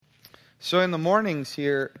So in the mornings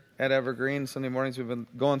here at Evergreen, Sunday mornings, we've been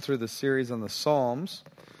going through the series on the Psalms.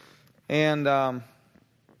 And one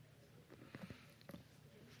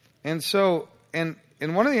of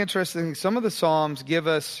the interesting things, some of the Psalms give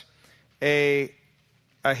us a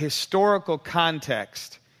historical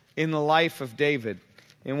context in the life of David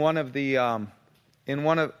in the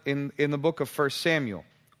book of 1 Samuel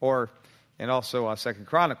and also 2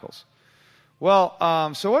 Chronicles.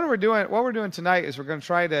 Well, so what we're doing tonight is we're going to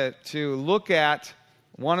try to look at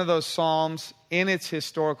one of those Psalms in its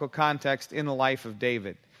historical context in the life of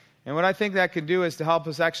David. And what I think that can do is to help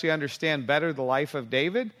us actually understand better the life of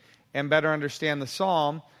David and better understand the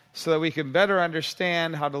Psalm so that we can better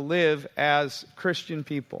understand how to live as Christian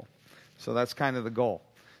people. So that's kind of the goal.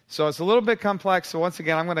 So it's a little bit complex. So once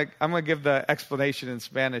again, I'm going to give the explanation in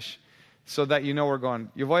Spanish so that you know where we're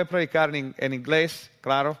going. Yo voy a predicar en inglés,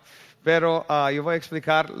 claro. Pero yo voy a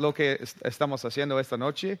explicar lo que estamos haciendo esta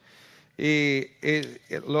noche. Y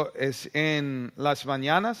es en las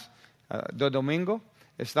mañanas de domingo.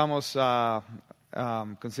 Estamos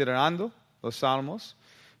considerando los salmos.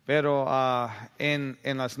 Pero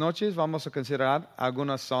en las noches vamos a considerar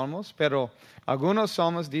algunos salmos. Pero algunos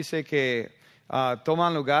salmos dice que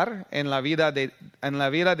toman lugar en la vida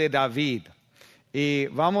de David. Y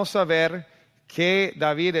vamos a ver que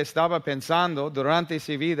David estaba pensando durante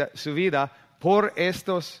su vida por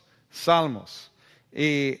estos salmos.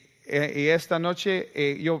 Y esta noche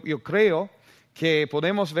yo creo que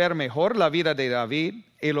podemos ver mejor la vida de David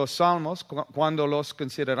y los salmos cuando los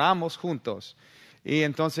consideramos juntos. Y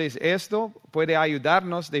entonces esto puede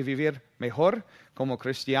ayudarnos de vivir mejor como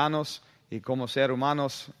cristianos y como seres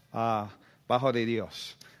humanos bajo de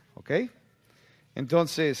Dios. ¿Ok?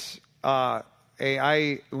 Entonces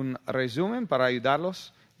hay un resumen para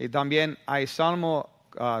ayudarlos. Y también hay Salmo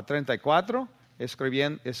 34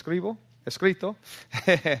 escrito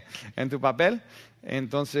en tu papel.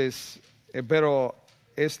 Entonces, pero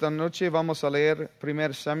esta noche vamos a leer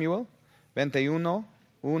 1 Samuel 21,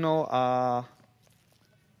 1 a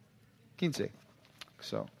 15.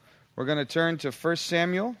 So, we're going to turn to 1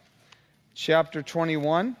 Samuel chapter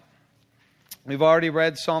 21. We've already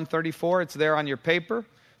read Psalm 34. It's there on your paper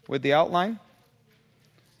with the outline.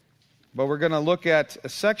 But we're going to look at a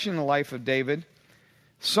section in the life of David.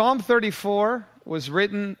 Psalm 34 was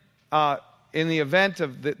written in the event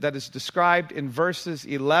that is described in verses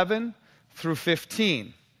 11 through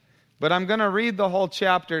 15. But I'm going to read the whole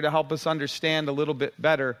chapter to help us understand a little bit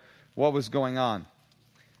better what was going on.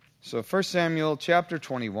 So 1 Samuel chapter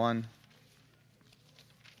 21.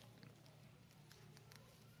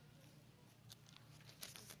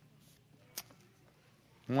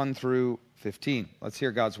 One through 15. Let's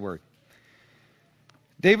hear God's word.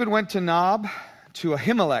 David went to Nob, to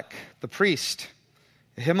Ahimelech, the priest.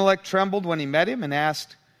 Ahimelech trembled when he met him and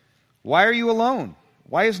asked, "Why are you alone?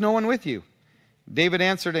 Why is no one with you?" David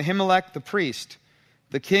answered Ahimelech, the priest,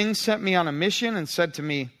 "The king sent me on a mission and said to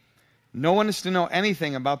me, 'No one is to know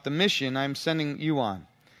anything about the mission I am sending you on.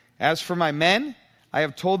 As for my men, I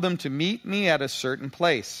have told them to meet me at a certain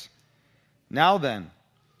place. Now then,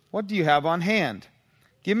 what do you have on hand?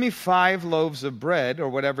 Give me 5 loaves of bread or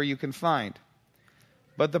whatever you can find.'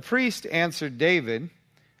 But the priest answered David,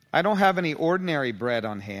 'I don't have any ordinary bread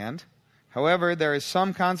on hand. However, there is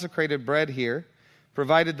some consecrated bread here,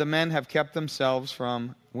 provided the men have kept themselves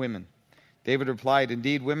from women.' David replied,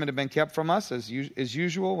 'Indeed, women have been kept from us as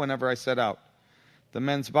usual whenever I set out. The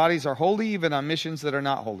men's bodies are holy even on missions that are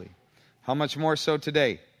not holy. How much more so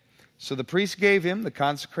today?' So the priest gave him the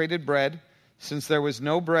consecrated bread, since there was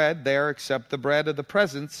no bread there except the bread of the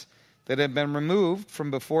presence that had been removed from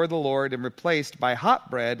before the Lord and replaced by hot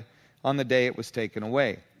bread on the day it was taken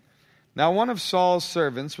away. Now one of Saul's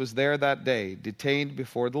servants was there that day, detained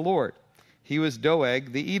before the Lord. He was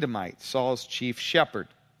Doeg the Edomite, Saul's chief shepherd.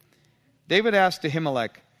 David asked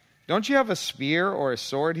Ahimelech, 'Don't you have a spear or a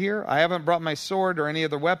sword here? I haven't brought my sword or any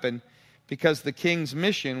other weapon, because the king's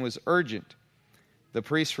mission was urgent.' The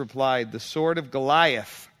priest replied, 'The sword of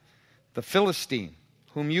Goliath, the Philistine,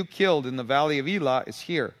 whom you killed in the valley of Elah, is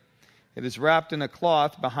here. It is wrapped in a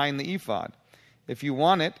cloth behind the ephod. If you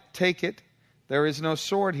want it, take it. There is no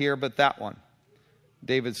sword here but that one.'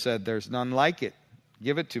 David said, 'There's none like it.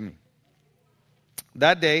 Give it to me.'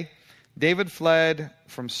 That day, David fled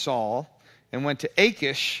from Saul and went to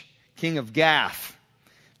Achish, king of Gath.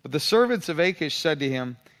 But the servants of Achish said to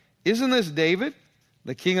him, 'Isn't this David,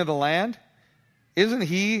 the king of the land? Isn't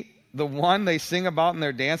he the one they sing about in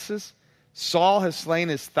their dances? Saul has slain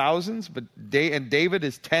his thousands, and David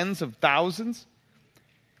his tens of thousands.'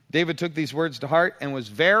 David took these words to heart and was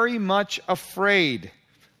very much afraid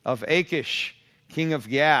of Achish, king of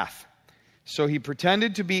Gath. So he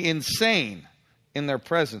pretended to be insane in their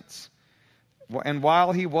presence. And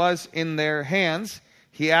while he was in their hands,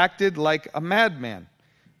 he acted like a madman,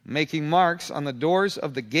 making marks on the doors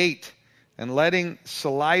of the gate and letting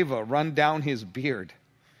saliva run down his beard.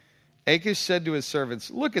 Achish said to his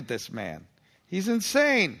servants, "Look at this man. He's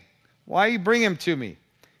insane. Why you bring him to me?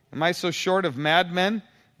 Am I so short of madmen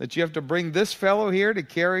that you have to bring this fellow here to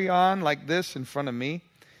carry on like this in front of me?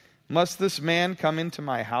 Must this man come into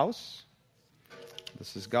my house?"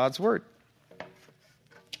 This is God's word.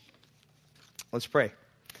 Let's pray.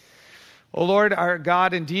 O Lord, our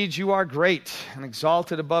God, indeed you are great and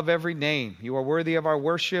exalted above every name. You are worthy of our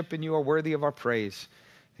worship and you are worthy of our praise.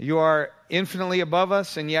 You are infinitely above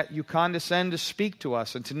us, and yet you condescend to speak to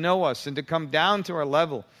us and to know us and to come down to our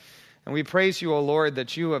level. And we praise you, O Lord,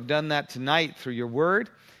 that you have done that tonight through your word,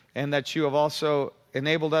 and that you have also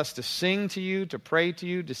enabled us to sing to you, to pray to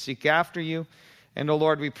you, to seek after you. And, O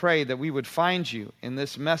Lord, we pray that we would find you in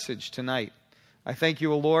this message tonight. I thank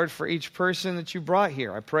you, O Lord, for each person that you brought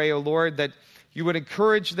here. I pray, O Lord, that you would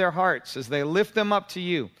encourage their hearts as they lift them up to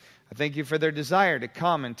you. I thank you for their desire to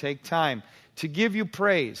come and take time to give you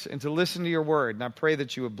praise and to listen to your word. And I pray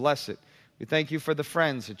that you would bless it. We thank you for the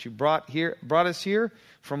friends that you brought us here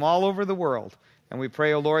from all over the world. And we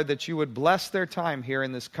pray, O Lord, that you would bless their time here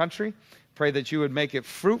in this country. Pray that you would make it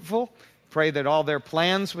fruitful. Pray that all their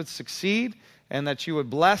plans would succeed and that you would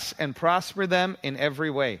bless and prosper them in every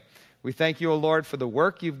way. We thank you, O Lord, for the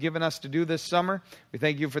work you've given us to do this summer. We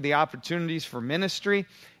thank you for the opportunities for ministry.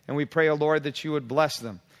 And we pray, O Lord, that you would bless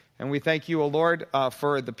them. And we thank you, O Lord,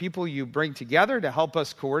 for the people you bring together to help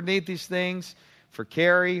us coordinate these things. For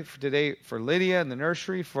Carrie, for today, for Lydia in the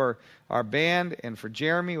nursery, for our band, and for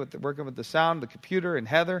Jeremy working with the sound, the computer, and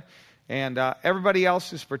Heather, and everybody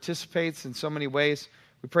else who participates in so many ways.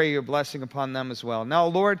 We pray your blessing upon them as well. Now,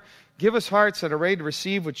 Lord, give us hearts that are ready to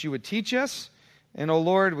receive what you would teach us. And, O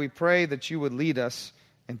Lord, we pray that you would lead us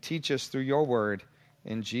and teach us through your word.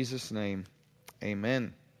 In Jesus' name,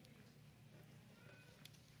 amen.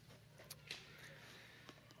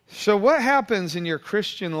 So what happens in your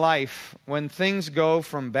Christian life when things go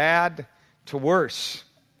from bad to worse?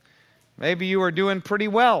 Maybe you were doing pretty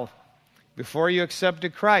well before you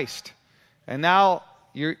accepted Christ. And now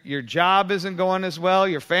your job isn't going as well.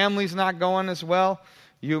 Your family's not going as well.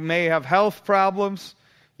 You may have health problems.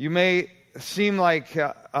 You may seem like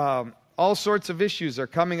all sorts of issues are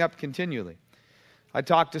coming up continually. I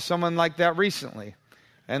talked to someone like that recently,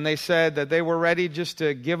 and they said that they were ready just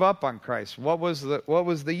to give up on Christ. What was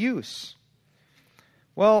the use?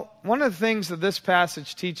 Well, one of the things that this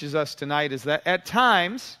passage teaches us tonight is that at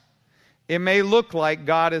times it may look like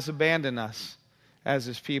God has abandoned us as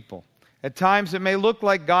his people. At times it may look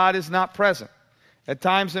like God is not present. At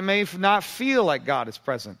times it may not feel like God is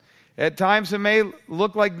present. At times it may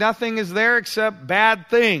look like nothing is there except bad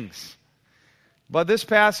things. But this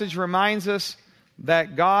passage reminds us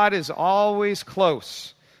that God is always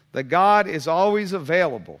close, that God is always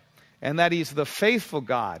available, and that he's the faithful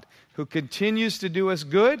God who continues to do us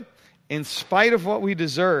good in spite of what we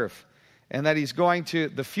deserve, and that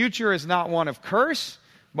the future is not one of curse,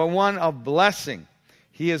 but one of blessing.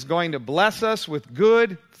 He is going to bless us with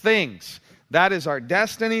good things. That is our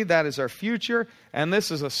destiny, that is our future, and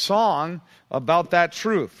this is a song about that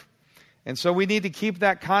truth. And so we need to keep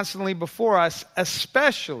that constantly before us,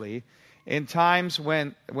 especially in times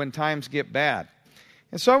when times get bad.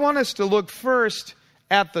 And so I want us to look first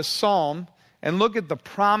at the psalm and look at the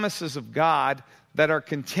promises of God that are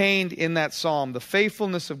contained in that psalm, the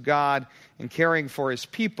faithfulness of God in caring for his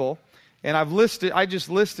people. And I just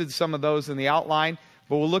listed some of those in the outline,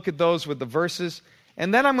 but we'll look at those with the verses.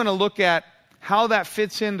 And then I'm going to look at how that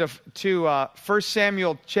fits into 1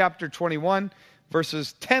 Samuel chapter 21,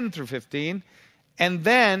 verses 10 through 15. And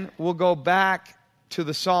then we'll go back to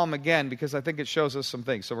the psalm again, because I think it shows us some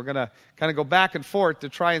things. So we're going to kind of go back and forth to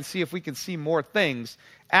try and see if we can see more things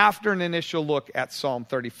after an initial look at Psalm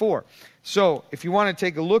 34. So if you want to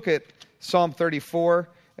take a look at Psalm 34,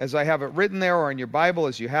 as I have it written there, or in your Bible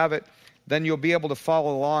as you have it, then you'll be able to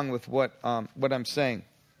follow along with what I'm saying.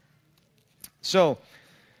 So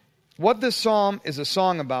what this psalm is a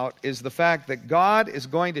song about is the fact that God is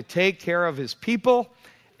going to take care of his people,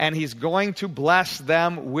 and he's going to bless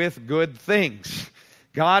them with good things.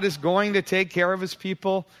 God is going to take care of his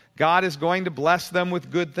people. God is going to bless them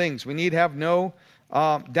with good things. We need have no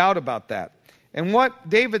doubt about that. And what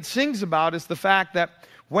David sings about is the fact that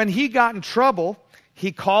when he got in trouble,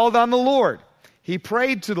 he called on the Lord. He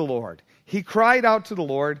prayed to the Lord. He cried out to the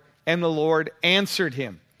Lord, and the Lord answered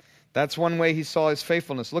him. That's one way he saw his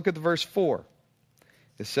faithfulness. Look at the verse 4.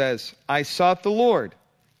 It says, I sought the Lord,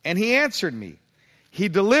 and he answered me. He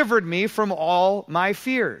delivered me from all my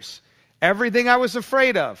fears. Everything I was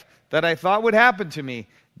afraid of that I thought would happen to me,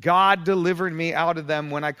 God delivered me out of them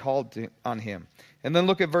when I called on him. And then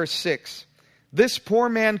look at verse 6. This poor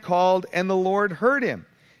man called, and the Lord heard him.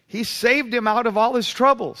 He saved him out of all his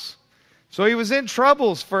troubles. So he was in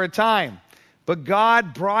troubles for a time, but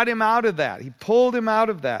God brought him out of that. He pulled him out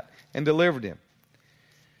of that and delivered him.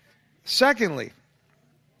 Secondly,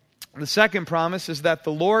 the second promise is that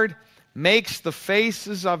the Lord makes the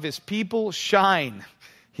faces of his people shine.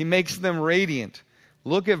 He makes them radiant.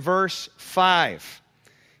 Look at verse 5.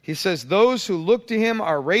 He says, those who look to him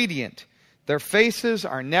are radiant. Their faces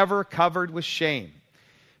are never covered with shame.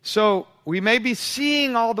 So we may be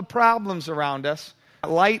seeing all the problems around us.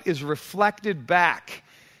 Light is reflected back.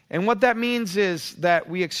 And what that means is that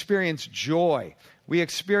we experience joy. We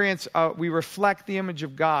reflect the image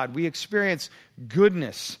of God. We experience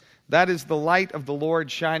goodness. That is the light of the Lord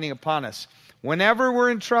shining upon us. Whenever we're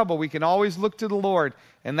in trouble, we can always look to the Lord,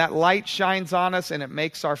 and that light shines on us, and it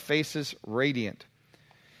makes our faces radiant.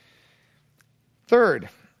 Third,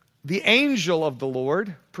 the angel of the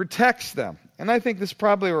Lord protects them. And I think this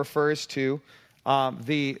probably refers to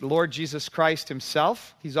the Lord Jesus Christ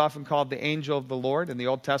himself. He's often called the angel of the Lord in the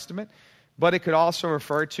Old Testament. But it could also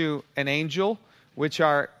refer to an angel, which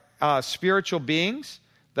are spiritual beings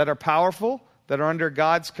that are powerful, that are under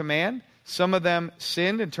God's command. Some of them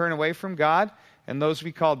sinned and turned away from God, and those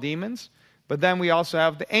we call demons. But then we also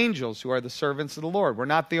have the angels, who are the servants of the Lord. We're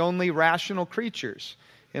not the only rational creatures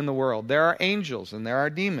in the world. There are angels and there are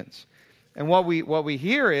demons. And what we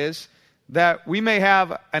hear is that we may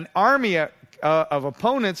have an army of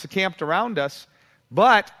opponents camped around us,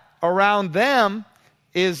 but around them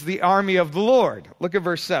is the army of the Lord. Look at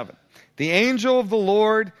verse 7. The angel of the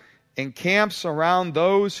Lord encamps around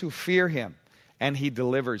those who fear him, and he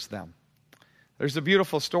delivers them. There's a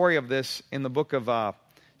beautiful story of this in the book of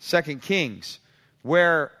 2 Kings,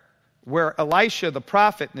 where Elisha the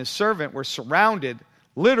prophet and his servant were surrounded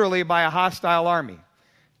literally by a hostile army.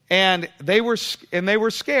 And they were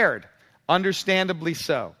scared, understandably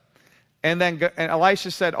so. And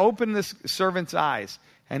Elisha said, open this servant's eyes.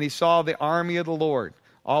 And he saw the army of the Lord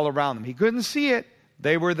all around them. He couldn't see it.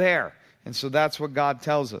 They were there. And so that's what God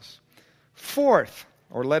tells us. Fourth,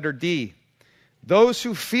 or letter D, those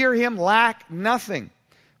who fear him lack nothing.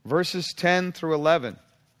 Verses 10 through 11.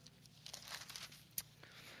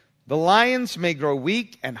 The lions may grow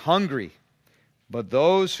weak and hungry, but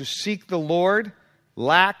those who seek the Lord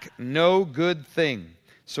lack no good thing.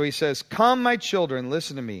 So he says, come, my children,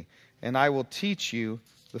 listen to me, and I will teach you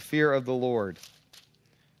the fear of the Lord.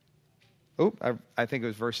 I think it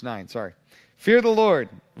was verse 9, sorry. Fear the Lord,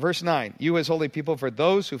 verse 9, you as holy people, for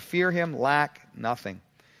those who fear him lack nothing.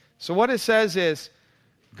 So what it says is,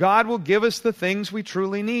 God will give us the things we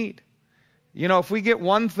truly need. You know, if we get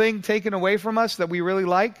one thing taken away from us that we really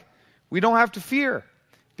like, we don't have to fear,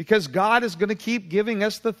 because God is going to keep giving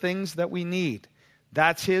us the things that we need.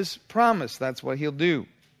 That's his promise. That's what he'll do.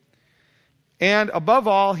 And above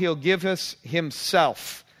all, he'll give us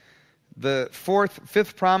himself. The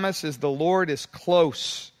fifth promise is the Lord is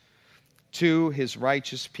close to his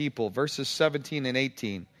righteous people. Verses 17 and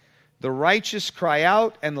 18. The righteous cry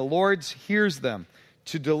out, and the Lord hears them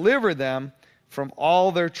to deliver them from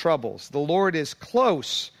all their troubles. The Lord is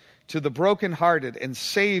close to the brokenhearted and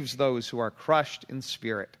saves those who are crushed in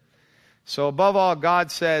spirit. So above all,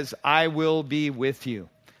 God says, I will be with you.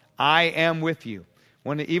 I am with you.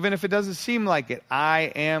 Even if it doesn't seem like it,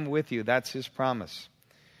 I am with you. That's his promise.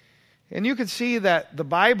 And you can see that the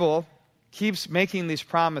Bible keeps making these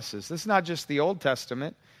promises. This is not just the Old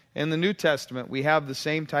Testament. In the New Testament, we have the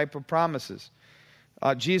same type of promises.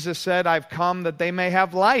 Jesus said, I've come that they may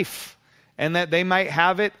have life, and that they might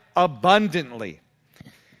have it abundantly.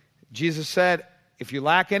 Jesus said, if you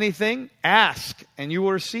lack anything, ask, and you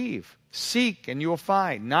will receive. Seek, and you will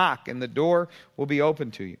find. Knock, and the door will be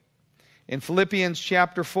open to you. In Philippians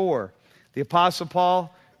chapter 4, the Apostle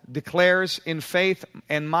Paul declares in faith,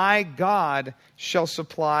 and my God shall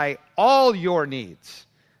supply all your needs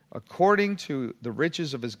according to the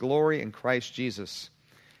riches of his glory in Christ Jesus.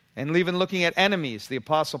 And even looking at enemies, the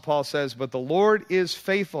Apostle Paul says, but the Lord is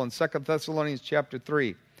faithful in 2 Thessalonians chapter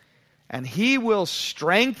 3. And he will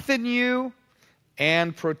strengthen you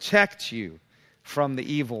and protect you from the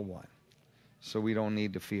evil one. So we don't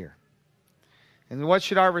need to fear. And what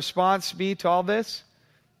should our response be to all this?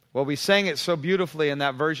 Well, we sang it so beautifully in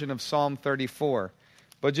that version of Psalm 34.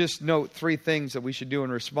 But just note three things that we should do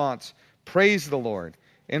in response. Praise the Lord.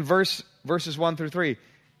 In verses 1 through 3,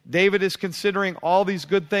 David is considering all these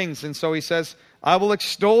good things. And so he says, I will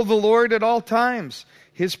extol the Lord at all times.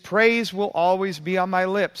 His praise will always be on my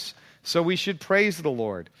lips. So we should praise the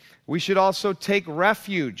Lord. We should also take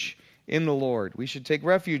refuge in the Lord. We should take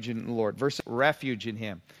refuge in the Lord. Verse refuge in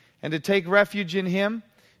Him. And to take refuge in Him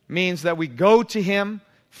means that we go to Him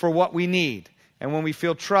for what we need. And when we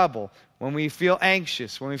feel trouble, when we feel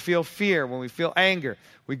anxious, when we feel fear, when we feel anger,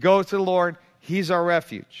 we go to the Lord. He's our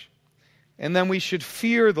refuge. And then we should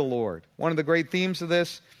fear the Lord. One of the great themes of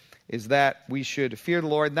this is that we should fear the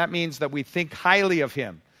Lord. And that means that we think highly of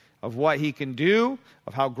Him, of what He can do,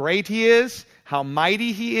 of how great He is, how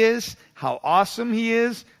mighty He is, how awesome He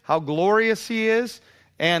is, how glorious He is.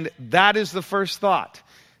 And that is the first thought.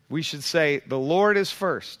 We should say, the Lord is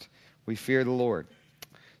first. We fear the Lord.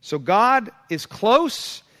 So God is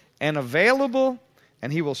close and available,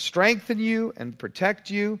 and He will strengthen you and protect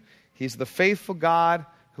you. He's the faithful God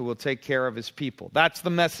who will take care of His people. That's the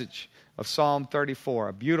message of Psalm 34,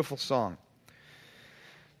 a beautiful song.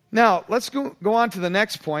 Now, let's go on to the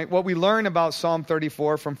next point, what we learn about Psalm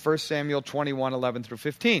 34 from 1 Samuel 21, 11 through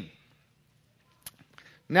 15.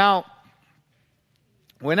 Now,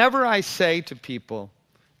 whenever I say to people,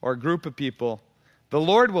 or a group of people, the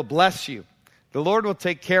Lord will bless you, the Lord will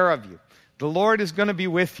take care of you, the Lord is going to be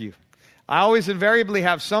with you, I always invariably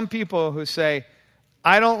have some people who say,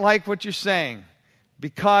 I don't like what you're saying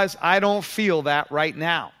because I don't feel that right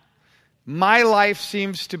now. My life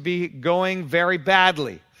seems to be going very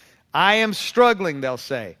badly. I am struggling, they'll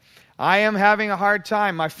say. I am having a hard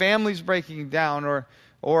time. My family's breaking down,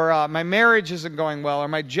 or my marriage isn't going well, or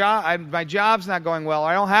my job's not going well, or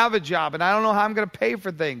I don't have a job, and I don't know how I'm going to pay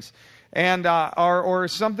for things, and or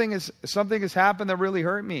something has happened that really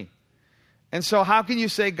hurt me. And so how can you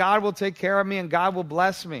say God will take care of me and God will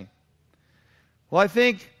bless me? Well, I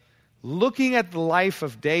think looking at the life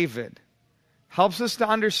of David helps us to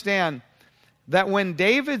understand that when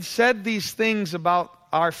David said these things about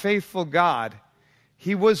our faithful God,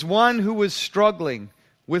 he was one who was struggling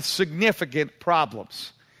with significant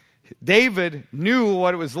problems. David knew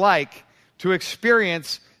what it was like to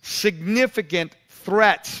experience significant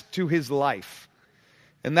threats to his life.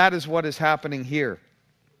 And that is what is happening here.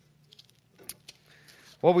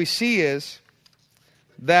 What we see is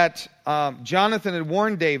that Jonathan had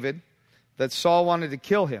warned David that Saul wanted to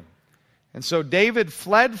kill him. And so David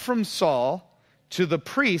fled from Saul to the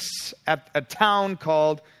priests at a town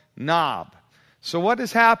called Nob. So what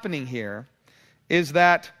is happening here is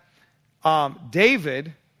that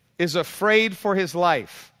David is afraid for his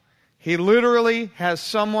life. He literally has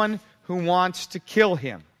someone who wants to kill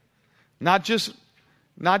him. Not just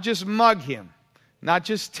mug him. Not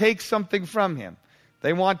just take something from him.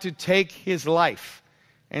 They want to take his life.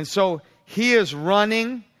 And so he is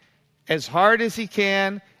running as hard as he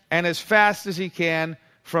can and as fast as he can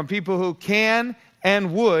from people who can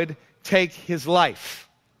and would take his life.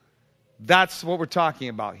 That's what we're talking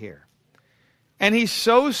about here. And he's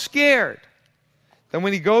so scared that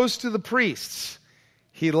when he goes to the priests,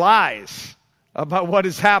 he lies about what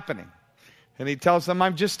is happening. And he tells them,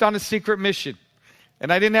 I'm just on a secret mission,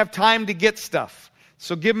 and I didn't have time to get stuff.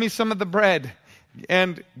 So give me some of the bread,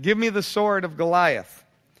 and give me the sword of Goliath.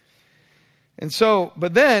 And so,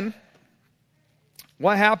 but then,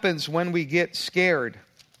 what happens when we get scared?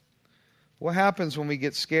 What happens when we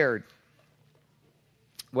get scared?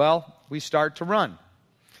 Well, we start to run.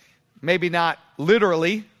 Maybe not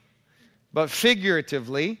literally, but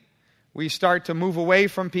figuratively. We start to move away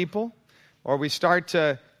from people, or we start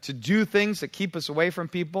to do things that keep us away from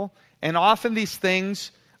people. And often these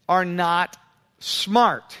things are not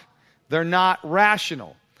smart. They're not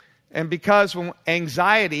rational. And because when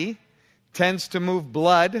anxiety tends to move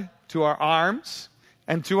blood to our arms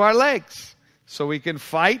and to our legs, so we can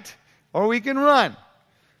fight or we can run.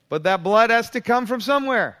 But that blood has to come from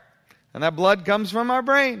somewhere. And that blood comes from our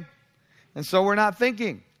brain. And so we're not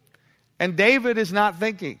thinking. And David is not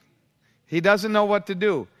thinking. He doesn't know what to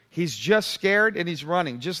do. He's just scared and he's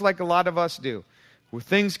running, just like a lot of us do. When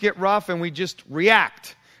things get rough and we just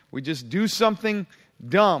react. We just do something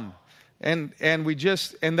dumb. And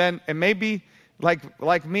maybe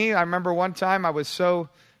like me, I remember one time I was so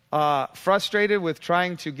frustrated with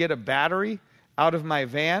trying to get a battery out of my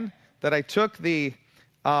van that I took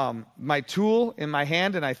my tool in my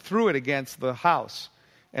hand and I threw it against the house,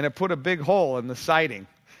 and it put a big hole in the siding.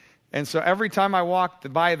 And so every time I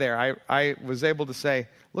walked by there, I was able to say,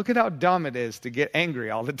 look at how dumb it is to get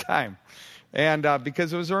angry all the time. And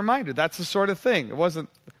because it was a reminder, that's the sort of thing. It wasn't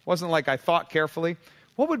like I thought carefully.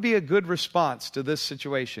 What would be a good response to this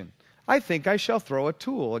situation? I think I shall throw a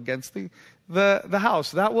tool against the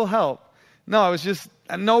house. That will help. No, it was just,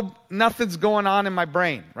 nothing's going on in my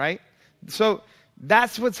brain, right? So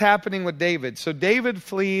that's what's happening with David. So David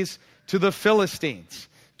flees to the Philistines,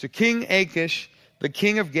 to King Achish, the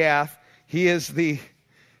king of Gath. He is the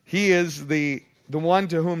one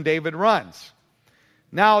to whom David runs.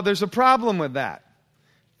 Now, there's a problem with that.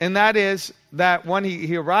 And that is that when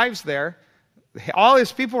he arrives there, all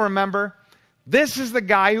his people remember, this is the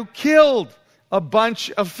guy who killed a bunch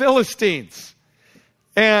of Philistines.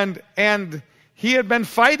 And he had been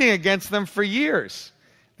fighting against them for years.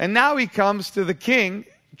 And now he comes to the king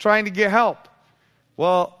trying to get help.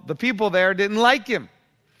 Well, the people there didn't like him.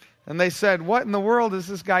 And they said, what in the world is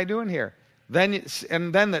this guy doing here? Then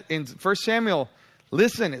in 1 Samuel,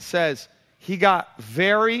 listen, it says, he got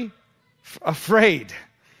very afraid.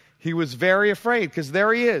 He was very afraid because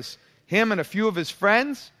there he is, him and a few of his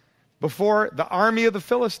friends before the army of the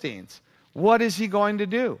Philistines. What is he going to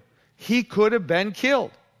do? He could have been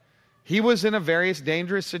killed. He was in a very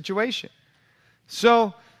dangerous situation.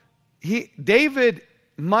 So David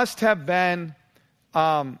must have been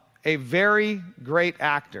a very great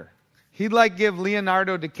actor. He'd like give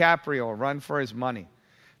Leonardo DiCaprio a run for his money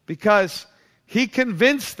because he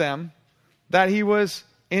convinced them that he was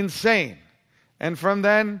insane. And from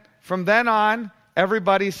then on,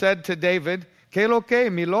 everybody said to David, "Que lo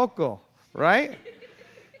que, mi loco," right?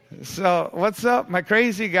 So, what's up, my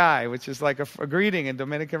crazy guy, which is like a greeting in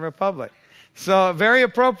Dominican Republic. So, very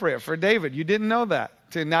appropriate for David. You didn't know that.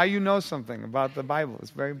 Now you know something about the Bible.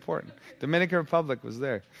 It's very important. Dominican Republic was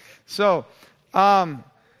there. So,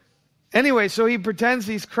 anyway, so he pretends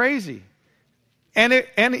he's crazy.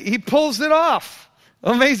 And he pulls it off,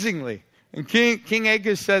 amazingly. And King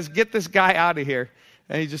Achish says, get this guy out of here.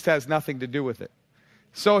 And he just has nothing to do with it.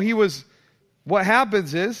 So what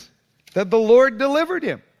happens is that the Lord delivered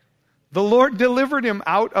him. The Lord delivered him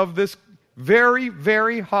out of this very,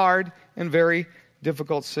 very hard and very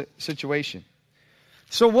difficult situation.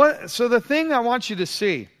 So the thing I want you to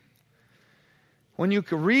see, when you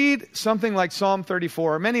can read something like Psalm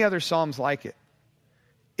 34 or many other psalms like it,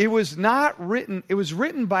 it was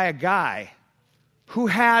written by a guy who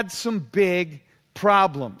had some big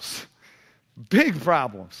problems. Big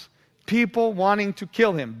problems. People wanting to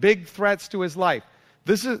kill him. Big threats to his life.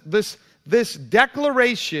 This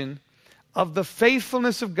declaration of the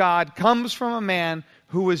faithfulness of God comes from a man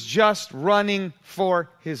who was just running for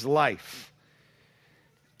his life.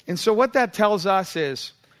 And so what that tells us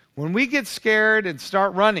is, when we get scared and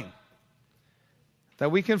start running, that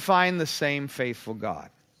we can find the same faithful God.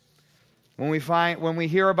 When we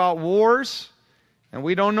hear about wars and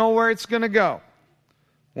we don't know where it's going to go,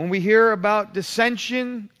 when we hear about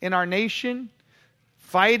dissension in our nation,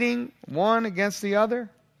 fighting one against the other,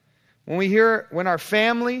 when our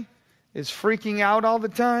family is freaking out all the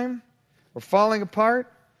time or falling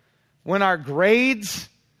apart, when our grades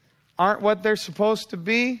aren't what they're supposed to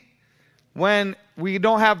be, when we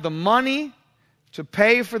don't have the money to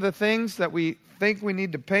pay for the things that we think we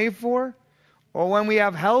need to pay for, or when we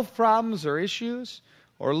have health problems or issues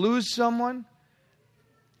or lose someone,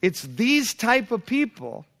 it's these type of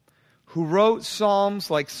people who wrote psalms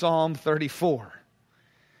like Psalm 34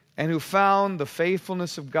 and who found the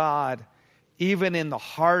faithfulness of God even in the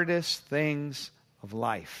hardest things of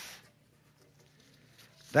life.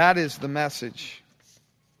 That is the message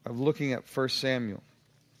of looking at 1 Samuel.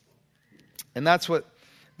 And that's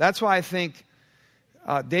why I think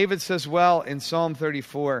David says well in Psalm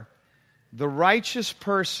 34, the righteous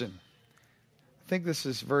person, I think this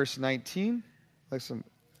is verse 19.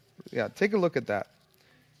 Take a look at that.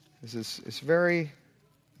 It's very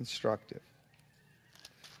instructive.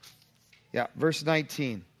 Verse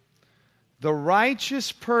 19. The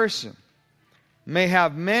righteous person may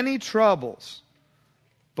have many troubles,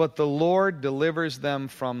 but the Lord delivers them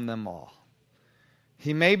from them all.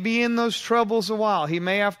 He may be in those troubles a while. He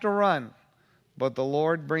may have to run, but the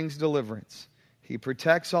Lord brings deliverance. He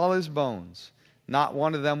protects all his bones. Not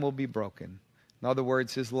one of them will be broken. In other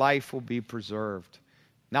words, his life will be preserved.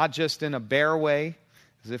 Not just in a bare way,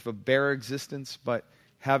 as if a bare existence, but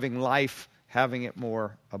having life, having it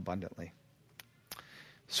more abundantly.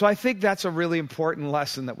 So I think that's a really important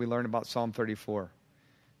lesson that we learn about Psalm 34.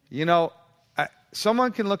 You know,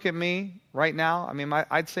 someone can look at me right now. I mean,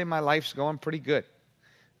 I'd say my life's going pretty good.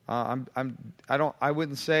 I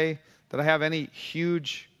wouldn't say that I have any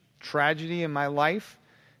huge tragedy in my life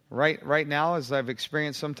right now, as I've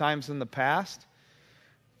experienced sometimes in the past.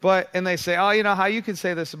 And they say, oh, you know how you can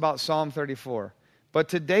say this about Psalm 34. But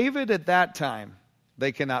to David at that time,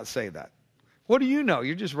 they cannot say that. What do you know?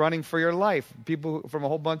 You're just running for your life. People from a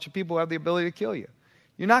whole bunch of people have the ability to kill you.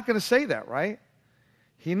 You're not going to say that, right?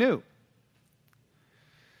 He knew.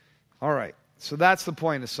 All right. So that's the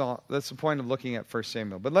point of Psalm. That's the point of looking at 1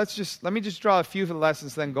 Samuel. But let me just draw a few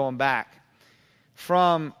lessons then going back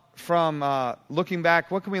from looking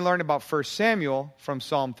back, what can we learn about 1 Samuel from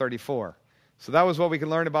Psalm 34? So that was what we can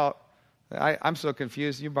learn about. I'm so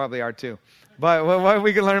confused. You probably are too. But what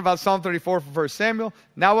we can learn about Psalm 34 from 1 Samuel.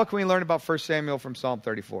 Now what can we learn about 1 Samuel from Psalm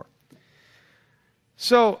 34?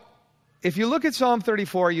 So if you look at Psalm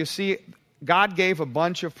 34, you see God gave a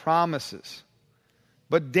bunch of promises.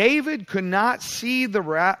 But David could not see the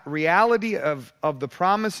reality of the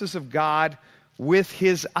promises of God with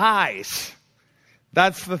his eyes.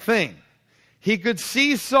 That's the thing. He could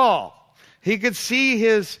see Saul. He could see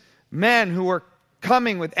his men who were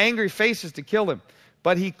coming with angry faces to kill him.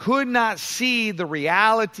 But he could not see the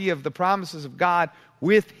reality of the promises of God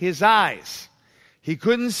with his eyes. He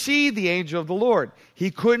couldn't see the angel of the Lord.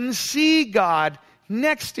 He couldn't see God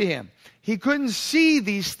next to him. He couldn't see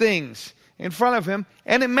these things in front of him,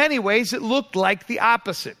 and in many ways it looked like the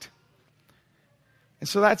opposite. And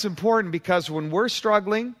so that's important, because when we're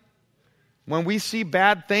struggling, when we see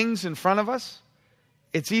bad things in front of us,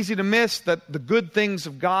 it's easy to miss that the good things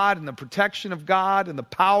of God and the protection of God and the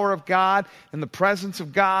power of God and the presence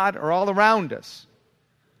of God are all around us.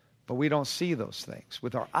 But we don't see those things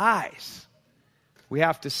with our eyes. We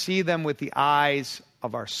have to see them with the eyes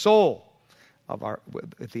of our soul,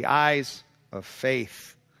 with the eyes of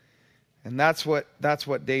faith. And that's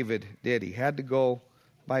what David did. He had to go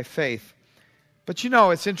by faith. But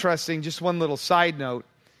it's interesting, just one little side note.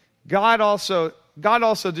 God also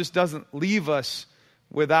just doesn't leave us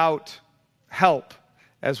without help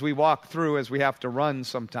as we walk through, as we have to run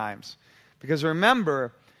sometimes. Because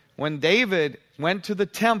remember, when David went to the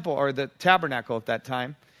temple, or the tabernacle at that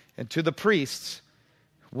time, and to the priests,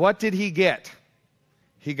 what did he get?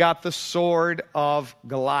 He got the sword of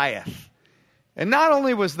Goliath. And not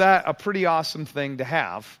only was that a pretty awesome thing to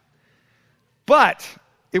have, but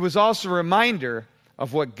it was also a reminder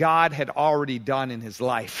of what God had already done in his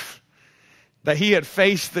life. That he had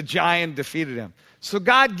faced the giant, defeated him. So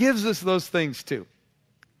God gives us those things too.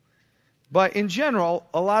 But in general,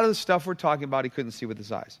 a lot of the stuff we're talking about, he couldn't see with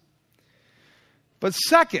his eyes. But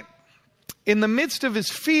second, in the midst of his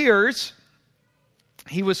fears,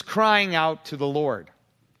 he was crying out to the Lord.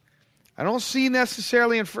 I don't see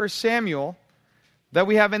necessarily in 1 Samuel that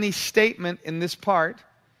we have any statement in this part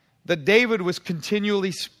that David was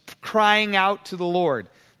continually crying out to the Lord,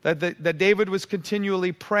 that David was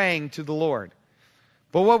continually praying to the Lord.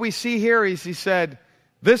 But what we see here is he said,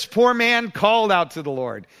 this poor man called out to the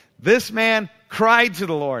Lord. This man cried to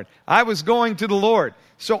the Lord. I was going to the Lord.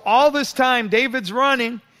 So all this time, David's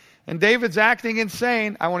running, and David's acting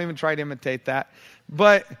insane. I won't even try to imitate that.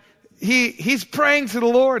 But he's praying to the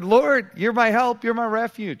Lord. Lord, you're my help. You're my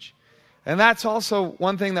refuge. And that's also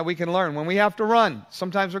one thing that we can learn. When we have to run,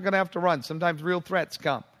 sometimes we're going to have to run. Sometimes real threats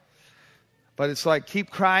come. But it's like,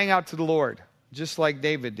 keep crying out to the Lord, just like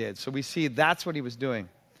David did. So we see that's what he was doing.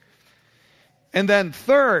 And then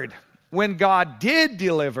third, when God did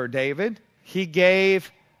deliver David, he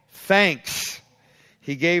gave thanks.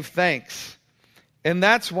 He gave thanks. And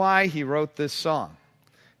that's why he wrote this song.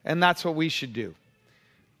 And that's what we should do.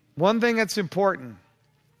 One thing that's important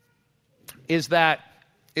is that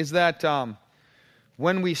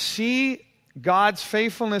when we see God's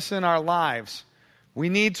faithfulness in our lives, we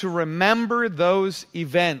need to remember those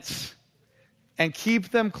events and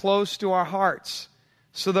keep them close to our hearts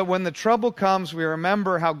so that when the trouble comes, we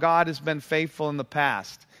remember how God has been faithful in the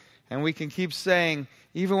past. And we can keep saying,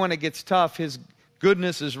 even when it gets tough, his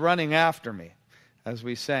goodness is running after me, as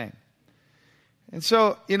we sang. And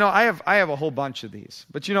so, I have a whole bunch of these.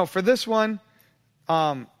 But, for this one,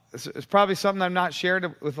 it's probably something I've not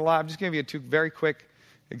shared with a lot. I'm just going to give you two very quick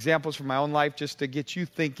examples from my own life just to get you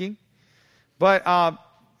thinking. But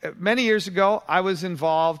many years ago, I was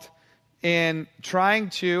involved in trying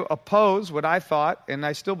to oppose what I thought, and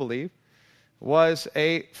I still believe, was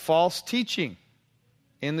a false teaching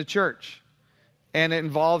in the church. And it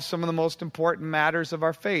involves some of the most important matters of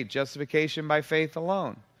our faith, justification by faith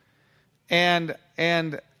alone. And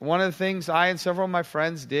one of the things I and several of my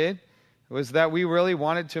friends did was that we really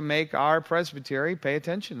wanted to make our presbytery pay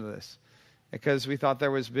attention to this because we thought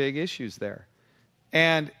there was big issues there.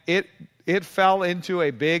 And it fell into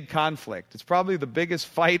a big conflict. It's probably the biggest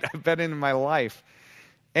fight I've been in my life.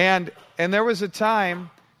 And there was a time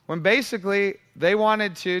when basically they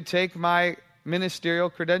wanted to take my ministerial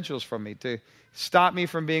credentials from me, to stop me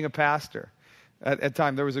from being a pastor. At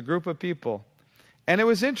time, there was a group of people. And it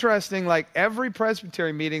was interesting, like every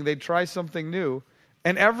presbytery meeting, they'd try something new.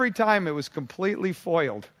 And every time it was completely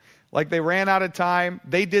foiled. Like they ran out of time,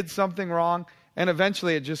 they did something wrong, and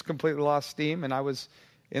eventually it just completely lost steam, and I was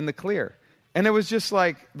in the clear. And it was just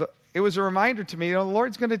like, it was a reminder to me, the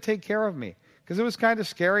Lord's going to take care of me. Because it was kind of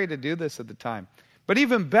scary to do this at the time. But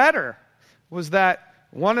even better was that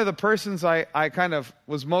one of the persons I kind of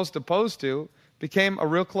was most opposed to became a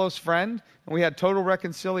real close friend, and we had total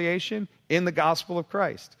reconciliation in the gospel of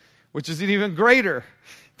Christ, which is an even greater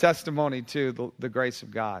testimony to the grace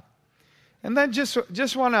of God. And then just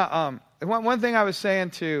want to, one thing I was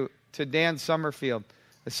saying to Dan Summerfield,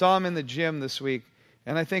 I saw him in the gym this week,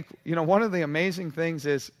 and I think, one of the amazing things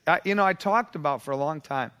is, I talked about for a long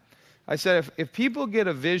time, I said, if people get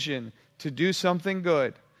a vision to do something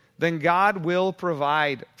good, then God will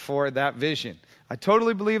provide for that vision. I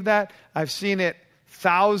totally believe that. I've seen it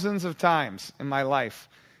thousands of times in my life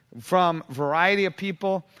from a variety of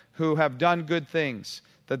people who have done good things,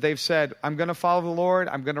 that they've said, I'm going to follow the Lord,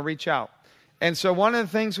 I'm going to reach out. And so one of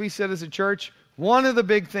the things we said as a church, one of the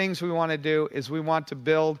big things we want to do is we want to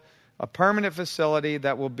build a permanent facility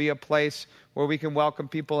that will be a place where we can welcome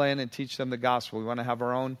people in and teach them the gospel. We want to have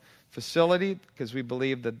our own facility because we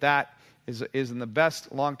believe that is in the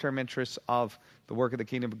best long-term interests of the work of the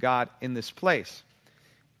kingdom of God in this place.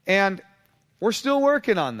 And we're still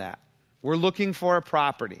working on that. We're looking for a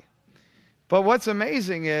property. But what's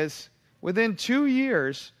amazing is within 2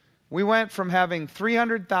 years, we went from having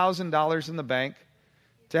 $300,000 in the bank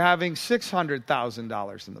to having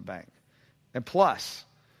 $600,000 in the bank. And plus,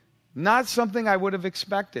 not something I would have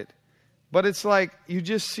expected. But it's like you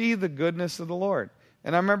just see the goodness of the Lord.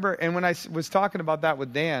 And I remember, and when I was talking about that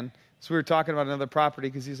with Dan, so we were talking about another property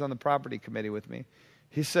because he's on the property committee with me.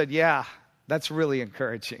 He said, yeah, that's really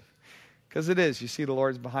encouraging. Because it is. You see the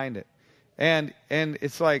Lord's behind it. And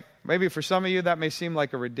it's like, maybe for some of you that may seem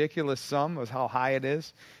like a ridiculous sum of how high it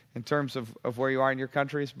is in terms of where you are in your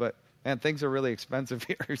countries. But, man, things are really expensive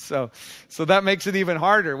here. So that makes it even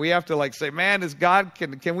harder. We have to say, man, is God,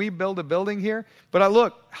 can we build a building here? But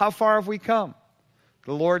look, how far have we come?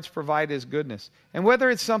 The Lord's provided His goodness. And whether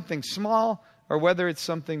it's something small or whether it's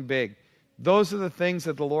something big, those are the things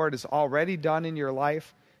that the Lord has already done in your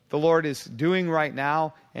life, the Lord is doing right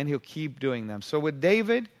now, and He'll keep doing them. So with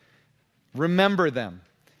David, remember them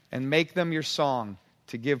and make them your song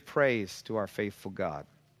to give praise to our faithful God.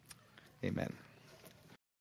 Amen.